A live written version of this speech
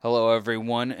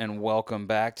everyone, and welcome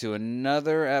back to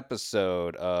another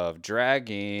episode of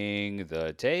Dragging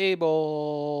the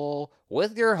Table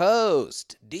with your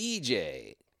host,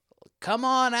 DJ. Come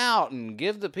on out and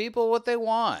give the people what they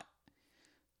want.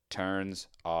 Turns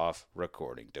off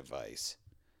recording device.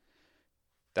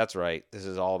 That's right, this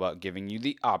is all about giving you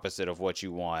the opposite of what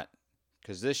you want.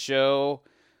 Because this show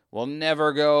will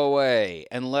never go away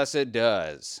unless it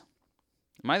does.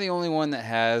 Am I the only one that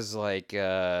has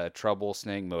trouble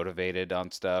staying motivated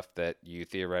on stuff that you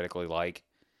theoretically like?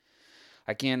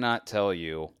 I cannot tell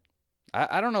you.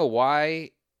 I don't know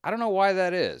why. I don't know why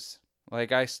that is.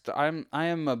 I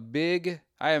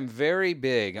am very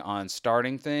big on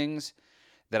starting things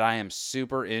that I am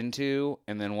super into,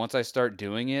 and then once I start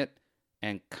doing it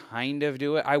and kind of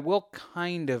do it, I will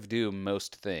kind of do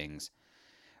most things,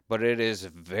 but it is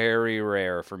very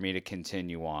rare for me to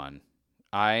continue on.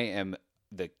 I am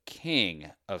the king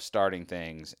of starting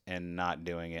things and not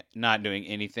doing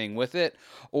anything with it,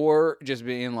 or just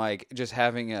being like, just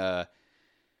having a,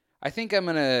 I think I'm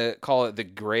going to call it the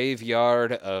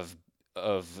graveyard of,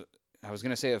 I was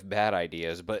going to say of bad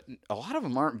ideas, but a lot of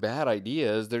them aren't bad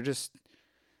ideas. It's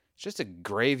just a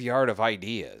graveyard of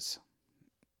ideas.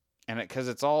 And because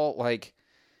it's all like,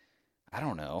 I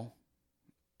don't know,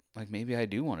 like maybe I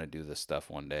do want to do this stuff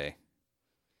one day.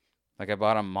 Like I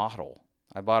bought a model.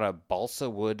 I bought a balsa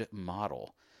wood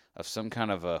model of some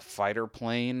kind of a fighter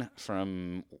plane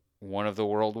from one of the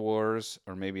world wars,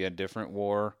 or maybe a different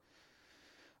war.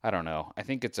 I don't know. I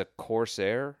think it's a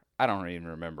Corsair. I don't even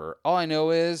remember. All I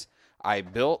know is I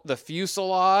built the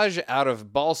fuselage out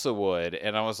of balsa wood,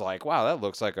 and I was like, wow, that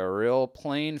looks like a real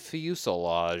plain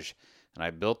fuselage. And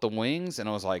I built the wings, and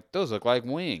I was like, those look like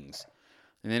wings.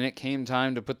 And then it came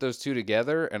time to put those two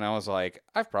together, and I was like,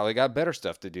 I've probably got better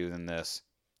stuff to do than this.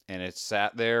 And it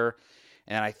sat there,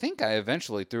 and I think I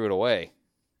eventually threw it away.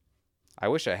 I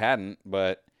wish I hadn't,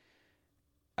 but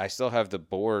I still have the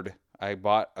board. I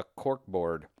bought a cork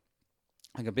board,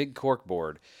 like a big cork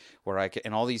board, where I could,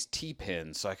 and all these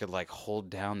T-pins, so I could like hold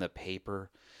down the paper,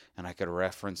 and I could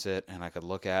reference it, and I could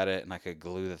look at it, and I could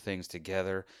glue the things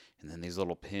together, and then these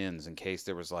little pins in case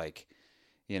there was like,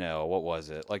 what was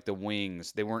it? Like the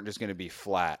wings, they weren't just going to be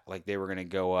flat. Like they were going to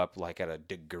go up like at a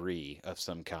degree of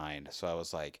some kind. So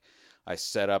I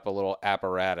set up a little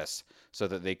apparatus so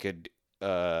that they could,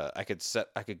 I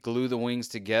could glue the wings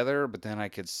together, but then I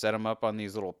could set them up on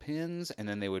these little pins, and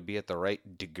then they would be at the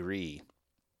right degree.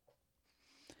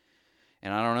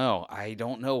 And I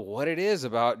don't know what it is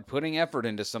about putting effort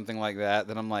into something like that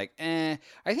I'm like, I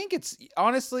think it's,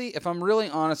 honestly, if I'm really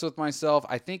honest with myself,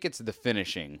 I think it's the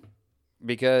finishing.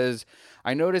 Because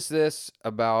I noticed this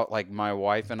about like my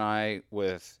wife and I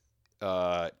with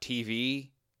TV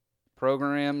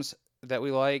programs that we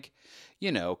like,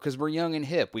 because we're young and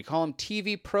hip. We call them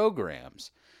TV programs.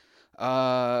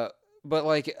 Uh, but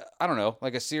like, I don't know,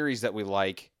 like a series that we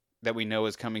like that we know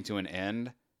is coming to an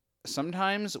end.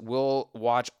 Sometimes we'll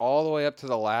watch all the way up to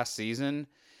the last season,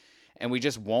 and we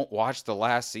just won't watch the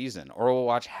last season, or we'll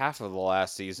watch half of the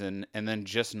last season and then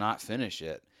just not finish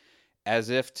it,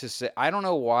 as if to say, I don't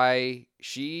know why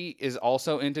she is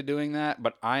also into doing that,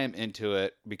 but I am into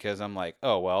it because I'm like,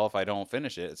 oh, well, if I don't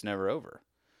finish it, it's never over.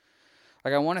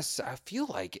 Like, I feel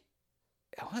like,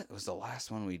 what was the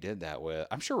last one we did that with?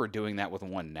 I'm sure we're doing that with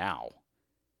one now,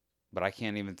 but I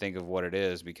can't even think of what it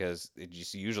is because it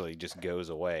just usually just goes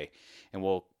away. And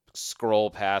we'll scroll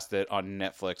past it on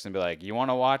Netflix and be like, you want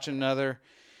to watch another?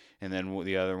 And then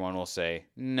the other one will say,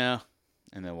 no.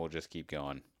 And then we'll just keep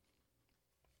going.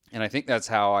 And I think that's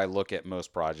how I look at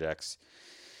most projects,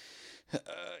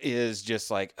 is just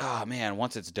like, oh man,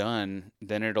 once it's done,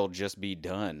 then it'll just be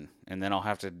done. And then I'll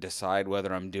have to decide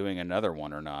whether I'm doing another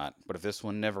one or not. But if this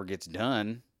one never gets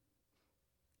done,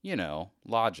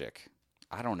 logic.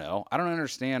 I don't know. I don't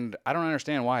understand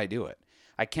why I do it.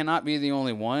 I cannot be the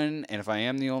only one. And if I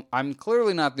am I'm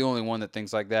clearly not the only one that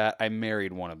thinks like that. I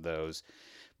married one of those.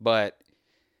 But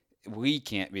we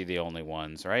can't be the only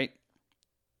ones, right?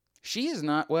 She is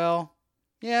not, well,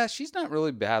 yeah, she's not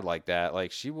really bad like that.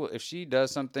 Like she will, if she does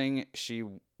something she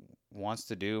wants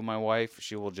to do, my wife,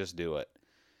 she will just do it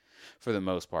for the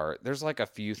most part. There's like a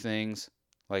few things,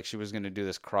 like she was going to do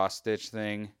this cross stitch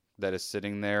thing that is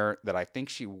sitting there that I think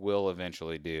she will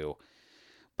eventually do.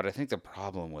 But I think the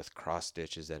problem with cross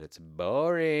stitch is that it's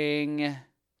boring.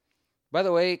 By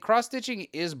the way, cross stitching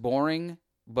is boring,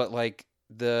 but I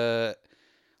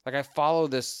follow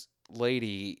this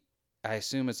lady, I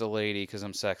assume it's a lady because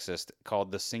I'm sexist,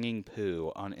 called the Singing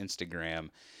Poo on Instagram,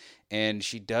 and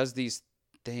she does these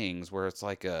things where it's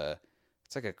like a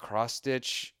cross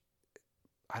stitch.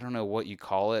 I don't know what you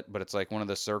call it, but it's like one of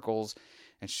the circles,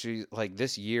 And she, like,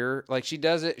 this year, like, she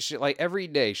does it, like, every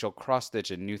day she'll cross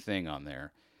stitch a new thing on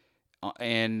there.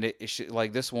 And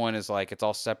like, this one is like, it's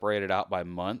all separated out by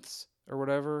months or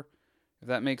whatever, if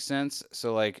that makes sense.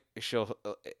 So, like,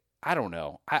 I don't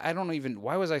know. I don't even,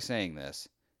 why was I saying this?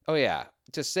 Oh, yeah.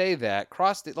 To say that,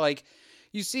 crossed it, like,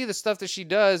 you see the stuff that she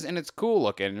does and it's cool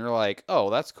looking. And you're like,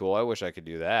 oh, that's cool. I wish I could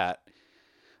do that.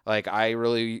 Like, I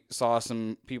really saw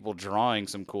some people drawing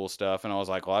some cool stuff, and I was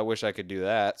like, well, I wish I could do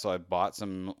that. So I bought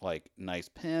some, like, nice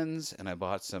pens, and I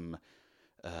bought some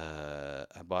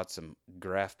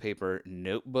graph paper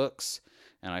notebooks,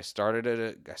 and I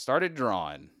started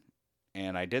drawing,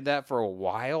 and I did that for a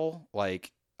while,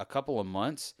 like a couple of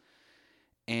months,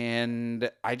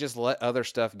 and I just let other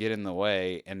stuff get in the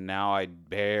way, and now I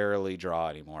barely draw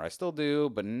anymore. I still do,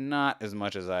 but not as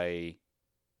much as I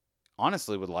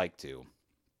honestly would like to.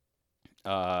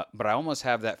 But I almost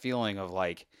have that feeling of,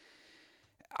 like,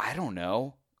 I don't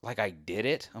know, like, I did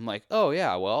it. I'm like, oh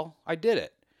yeah, well, I did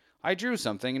it. I drew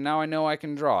something and now I know I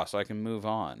can draw, so I can move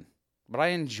on. But I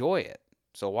enjoy it.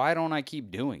 So why don't I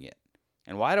keep doing it?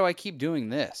 And why do I keep doing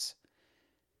this?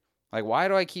 Like, why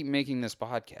do I keep making this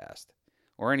podcast?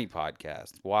 Or any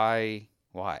podcast? Why?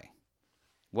 Why?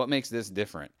 What makes this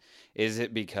different? Is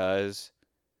it because...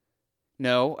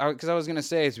 No, because I was going to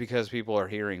say it's because people are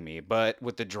hearing me. But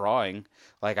with the drawing,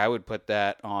 like, I would put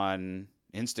that on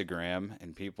Instagram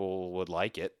and people would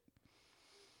like it.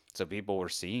 So people were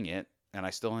seeing it, and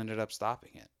I still ended up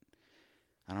stopping it.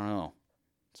 I don't know.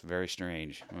 It's very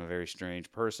strange. I'm a very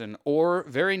strange person, or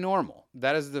very normal.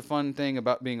 That is the fun thing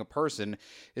about being a person,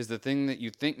 is the thing that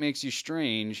you think makes you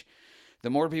strange.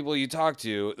 The more people you talk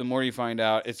to, the more you find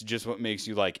out it's just what makes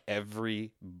you like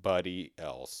everybody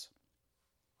else.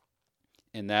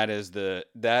 And that is the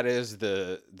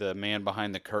man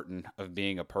behind the curtain of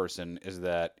being a person, is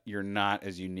that you're not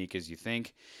as unique as you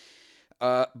think.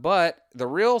 But the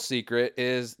real secret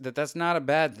is that that's not a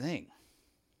bad thing.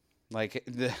 Like,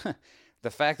 the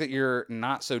fact that you're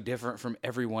not so different from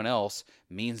everyone else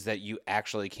means that you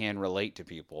actually can relate to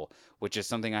people, which is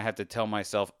something I have to tell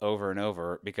myself over and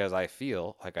over, because I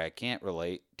feel like I can't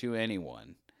relate to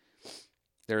anyone.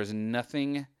 There is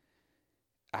nothing.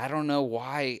 I don't know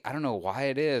why. I don't know why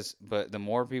it is, but the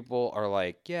more people are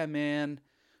like, "Yeah, man,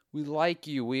 we like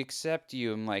you, we accept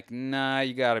you," I'm like, "Nah,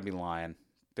 you got to be lying."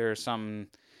 There's some,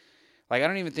 like, I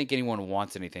don't even think anyone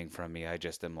wants anything from me. I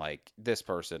just am like, this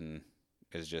person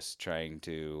is just trying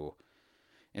to,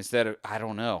 instead of, I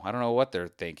don't know. I don't know what they're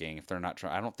thinking. If they're not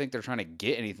trying, I don't think they're trying to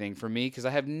get anything from me, because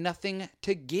I have nothing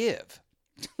to give.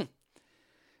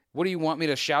 What do you want me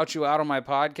to shout you out on my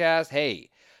podcast? Hey,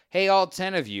 all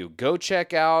 10 of you, go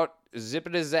check out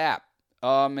Zip-a-da-Zap.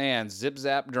 Oh, man,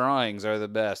 Zip-Zap drawings are the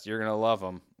best. You're going to love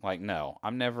them. Like, no,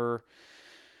 I'm never,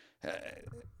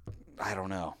 I don't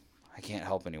know. I can't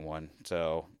help anyone.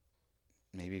 So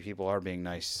maybe people are being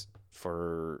nice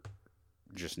for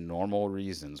just normal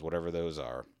reasons, whatever those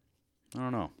are. I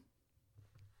don't know.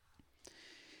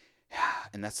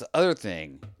 And that's the other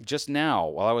thing. Just now,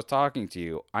 while I was talking to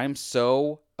you, I'm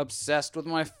so obsessed with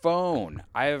my phone.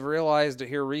 I have realized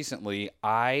here recently,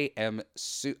 I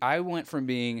went from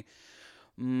being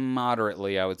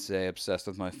moderately, I would say, obsessed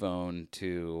with my phone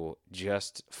to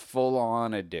just full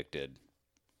on addicted.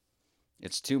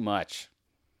 It's too much.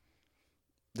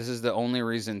 This is the only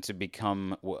reason to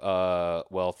become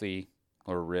wealthy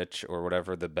or rich or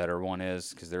whatever the better one is,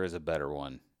 because there is a better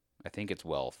one. I think it's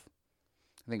wealth.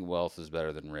 I think wealth is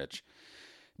better than rich.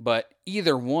 But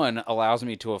either one allows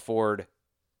me to afford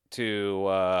to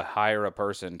hire a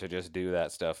person to just do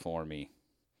that stuff for me.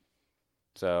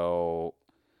 So,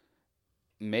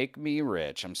 make me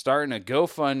rich. I'm starting a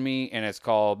GoFundMe, and it's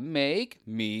called Make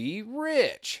Me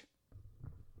Rich.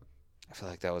 I feel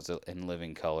like that was in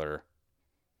Living Color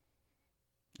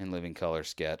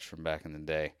sketch from back in the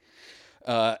day.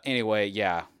 Anyway,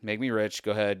 yeah, Make Me Rich. Go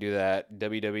ahead, do that.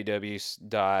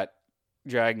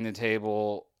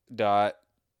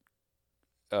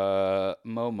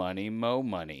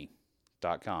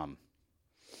 www.draggingthetable.momoney.com.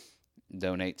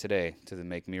 Donate today to the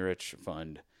Make Me Rich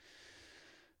Fund.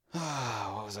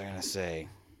 What was I going to say?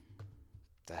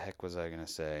 The heck was I going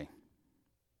to say?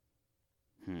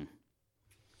 How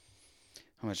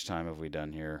much time have we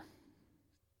done here?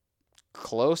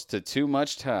 Close to too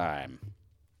much time.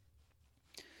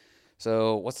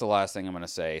 So, what's the last thing I'm going to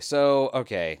say? So,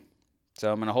 okay.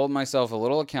 So, I'm going to hold myself a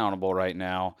little accountable right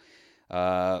now,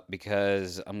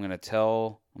 because I'm going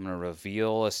to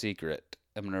reveal a secret.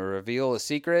 I'm going to reveal a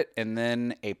secret and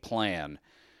then a plan.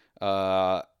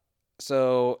 So,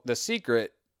 the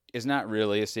secret is not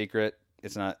really a secret.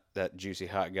 It's not that juicy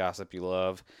hot gossip you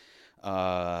love.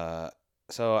 So,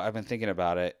 I've been thinking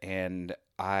about it, and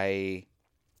I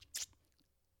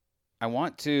I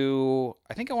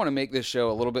think I want to make this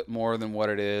show a little bit more than what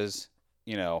it is,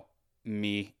 you know,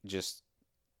 me just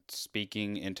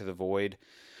speaking into the void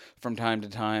from time to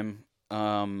time.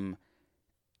 And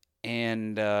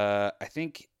I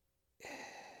think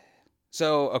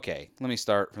so. Okay, let me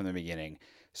start from the beginning.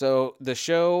 So the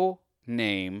show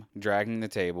name, Dragging the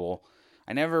Table,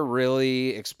 I never really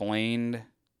explained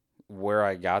where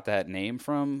I got that name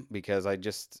from because it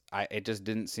just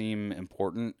didn't seem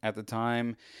important at the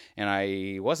time, and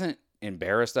I wasn't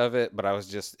embarrassed of it, but I was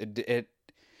just it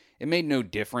made no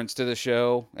difference to the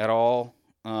show at all.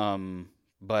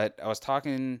 But I was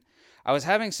having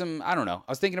some, I don't know,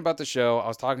 I was thinking about the show. I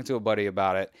was talking to a buddy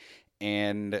about it,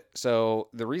 and so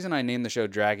the reason I named the show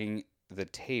Dragging the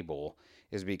Table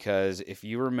is because if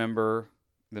you remember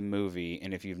the movie,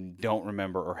 and if you don't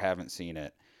remember or haven't seen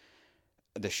it,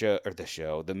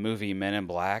 the movie Men in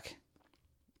Black,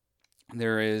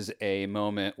 there is a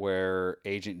moment where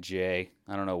Agent J,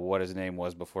 I don't know what his name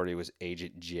was before he was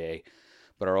Agent J,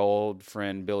 but our old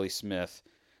friend Billy Smith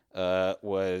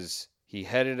was he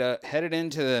headed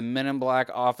into the Men in Black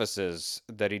offices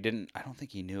that he didn't. I don't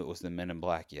think he knew it was the Men in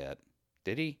Black yet.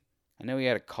 Did he? I know he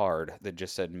had a card that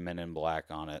just said Men in Black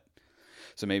on it,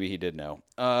 so maybe he did know.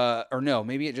 Or no,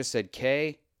 maybe it just said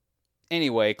K.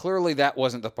 Anyway, clearly that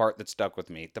wasn't the part that stuck with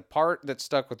me. The part that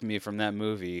stuck with me from that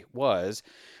movie was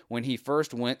when he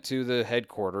first went to the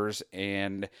headquarters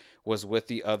and was with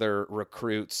the other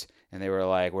recruits, and they were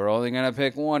like, "We're only gonna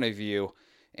pick one of you,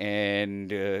 and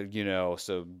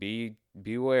so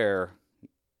beware,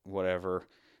 whatever."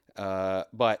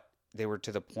 But they were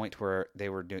to the point where they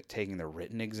were taking the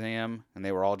written exam, and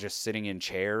they were all just sitting in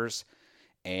chairs,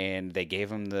 and they gave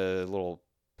him the little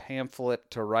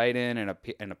pamphlet to write in and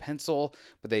a pencil,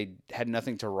 but they had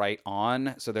nothing to write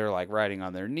on, so they're like writing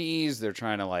on their knees. They're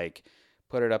trying to like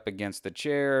put it up against the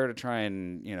chair to try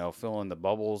and fill in the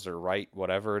bubbles or write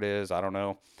whatever it is. I don't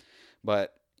know,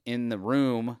 but in the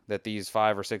room that these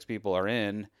 5 or 6 people are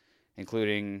in,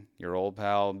 including your old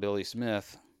pal Billy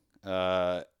Smith,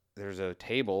 there's a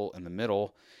table in the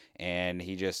middle, and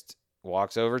he just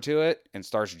walks over to it and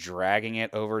starts dragging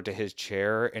it over to his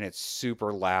chair, and it's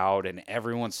super loud, and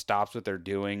everyone stops what they're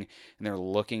doing, and they're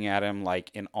looking at him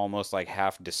like in almost like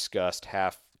half disgust,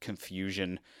 half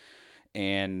confusion.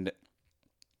 And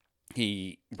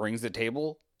he brings the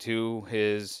table to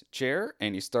his chair,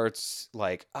 and he starts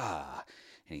like, and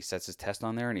he sets his test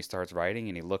on there, and he starts writing,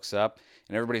 and he looks up,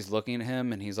 and everybody's looking at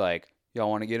him, and he's like,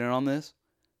 "Y'all want to get in on this?"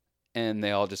 And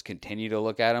they all just continue to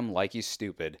look at him like he's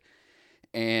stupid.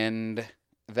 And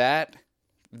that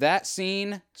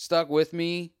scene stuck with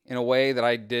me in a way that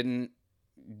I didn't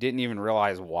even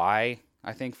realize why,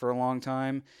 I think, for a long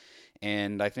time.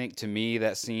 And I think to me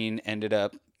that scene ended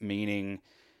up meaning,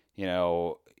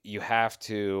 you have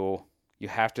to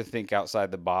think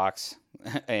outside the box,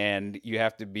 and you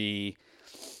have to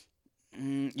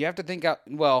think out.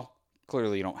 Well,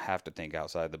 clearly you don't have to think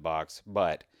outside the box,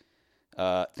 but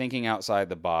thinking outside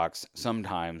the box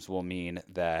sometimes will mean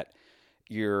that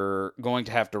you're going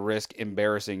to have to risk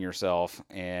embarrassing yourself,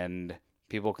 and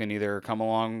people can either come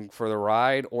along for the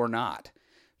ride or not.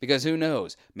 Because who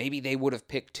knows? Maybe they would have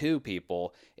picked 2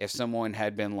 people if someone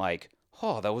had been like,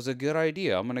 "Oh, that was a good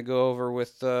idea. I'm going to go over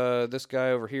with this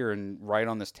guy over here and write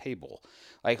on this table."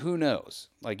 Like, who knows?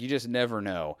 Like, you just never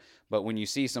know. But when you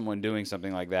see someone doing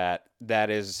something like that,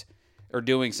 or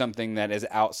doing something that is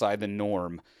outside the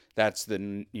norm, that's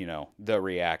the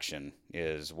reaction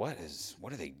is, what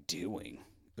are they doing?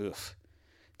 Ugh.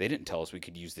 They didn't tell us we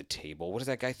could use the table. What does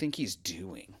that guy think he's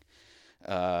doing?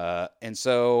 And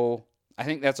so I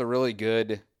think that was a really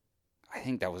good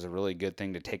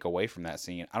thing to take away from that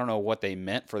scene. I don't know what they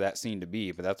meant for that scene to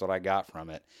be, but that's what I got from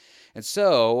it. And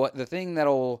so the thing that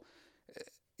was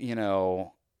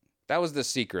the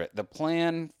secret. The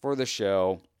plan for the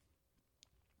show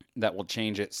that will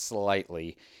change it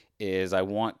slightly is I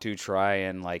want to try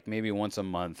and, like, maybe once a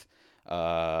month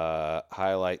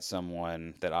highlight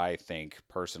someone that I think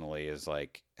personally is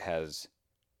like has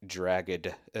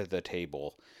dragged the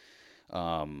table.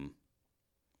 I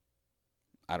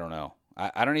don't know.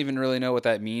 I don't even really know what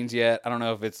that means yet. I don't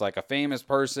know if it's like a famous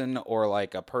person or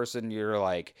like a person you're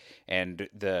like, and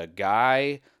the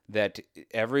guy that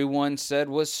everyone said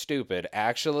was stupid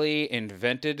actually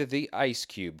invented the ice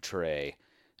cube tray.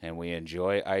 And we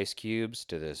enjoy ice cubes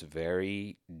to this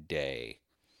very day.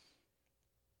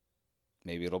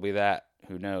 Maybe it'll be that.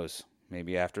 Who knows?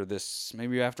 Maybe after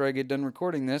I get done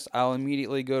recording this, I'll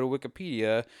immediately go to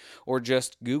Wikipedia or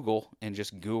just Google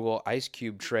ice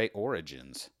cube tray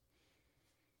origins.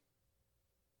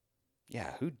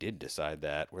 Yeah, who did decide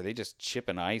that? Were they just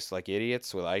chipping ice like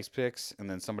idiots with ice picks? And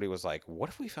then somebody was like, what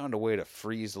if we found a way to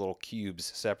freeze little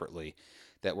cubes separately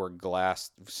that were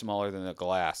glass, smaller than the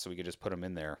glass, so we could just put them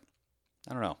in there?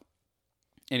 I don't know.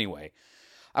 Anyway,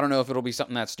 I don't know if it'll be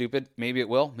something that stupid. Maybe it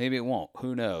will. Maybe it won't.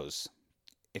 Who knows?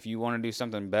 If you want to do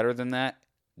something better than that,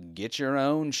 get your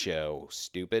own show,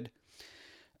 stupid.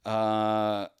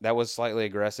 That was slightly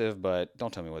aggressive, but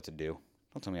don't tell me what to do.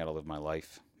 Don't tell me how to live my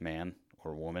life, man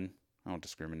or woman. I don't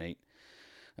discriminate.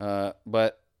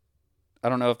 But I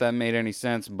don't know if that made any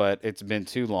sense, but it's been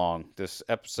too long. This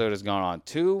episode has gone on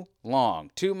too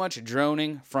long. Too much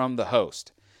droning from the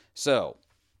host. So,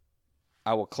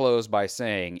 I will close by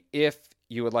saying, if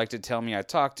you would like to tell me I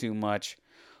talk too much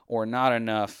or not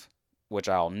enough, which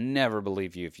I'll never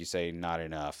believe you if you say not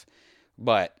enough,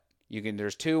 but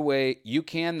there's two ways,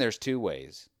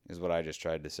 is what I just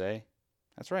tried to say.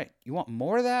 That's right. You want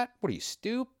more of that? What are you,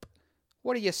 stoop?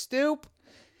 What are you, stoop?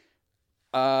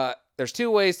 There's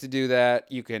two ways to do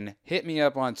that. You can hit me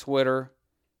up on Twitter,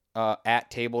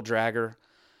 at TableDragger.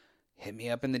 Hit me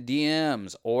up in the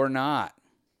DMs or not.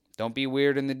 Don't be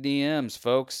weird in the DMs,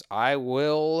 folks. I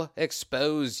will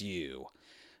expose you.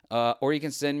 Or you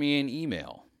can send me an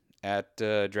email at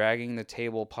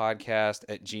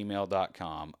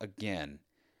draggingthetablepodcast@gmail.com. Again,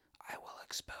 I will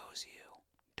expose you.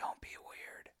 Don't be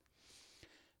weird.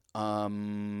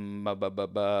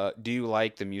 Do you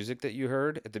like the music that you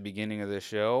heard at the beginning of the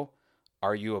show?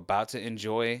 Are you about to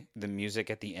enjoy the music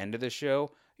at the end of the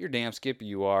show? You're damn skippy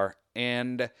you are.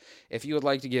 And if you would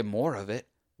like to get more of it,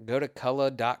 go to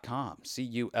Kullah.com,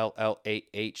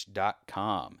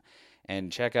 Cullah.com,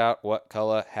 and check out what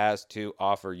Kullah has to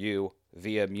offer you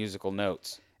via musical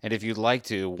notes. And if you'd like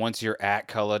to, once you're at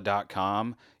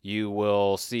Kullah.com, you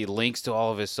will see links to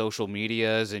all of his social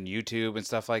medias and YouTube and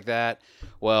stuff like that.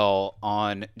 Well,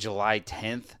 on July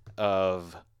 10th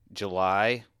of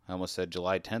July, I almost said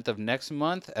July 10th of next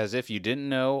month, as if you didn't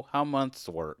know how months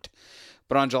worked.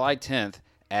 But on July 10th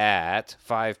at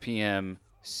 5 p.m.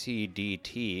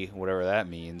 CDT, whatever that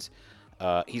means,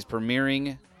 he's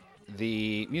premiering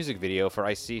the music video for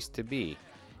I Cease to Be.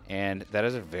 And that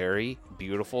is a very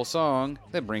beautiful song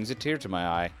that brings a tear to my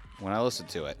eye when I listen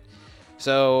to it.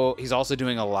 So he's also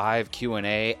doing a live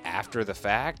Q&A after the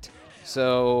fact.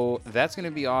 So that's going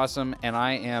to be awesome, and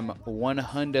I am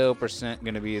 100%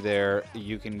 going to be there.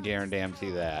 You can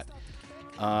guarantee that.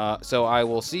 So I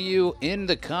will see you in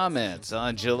the comments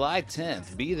on July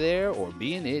 10th. Be there or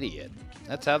be an idiot.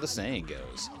 That's how the saying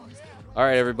goes. All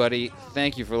right, everybody.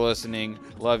 Thank you for listening.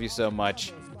 Love you so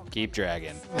much. Keep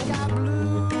dragging.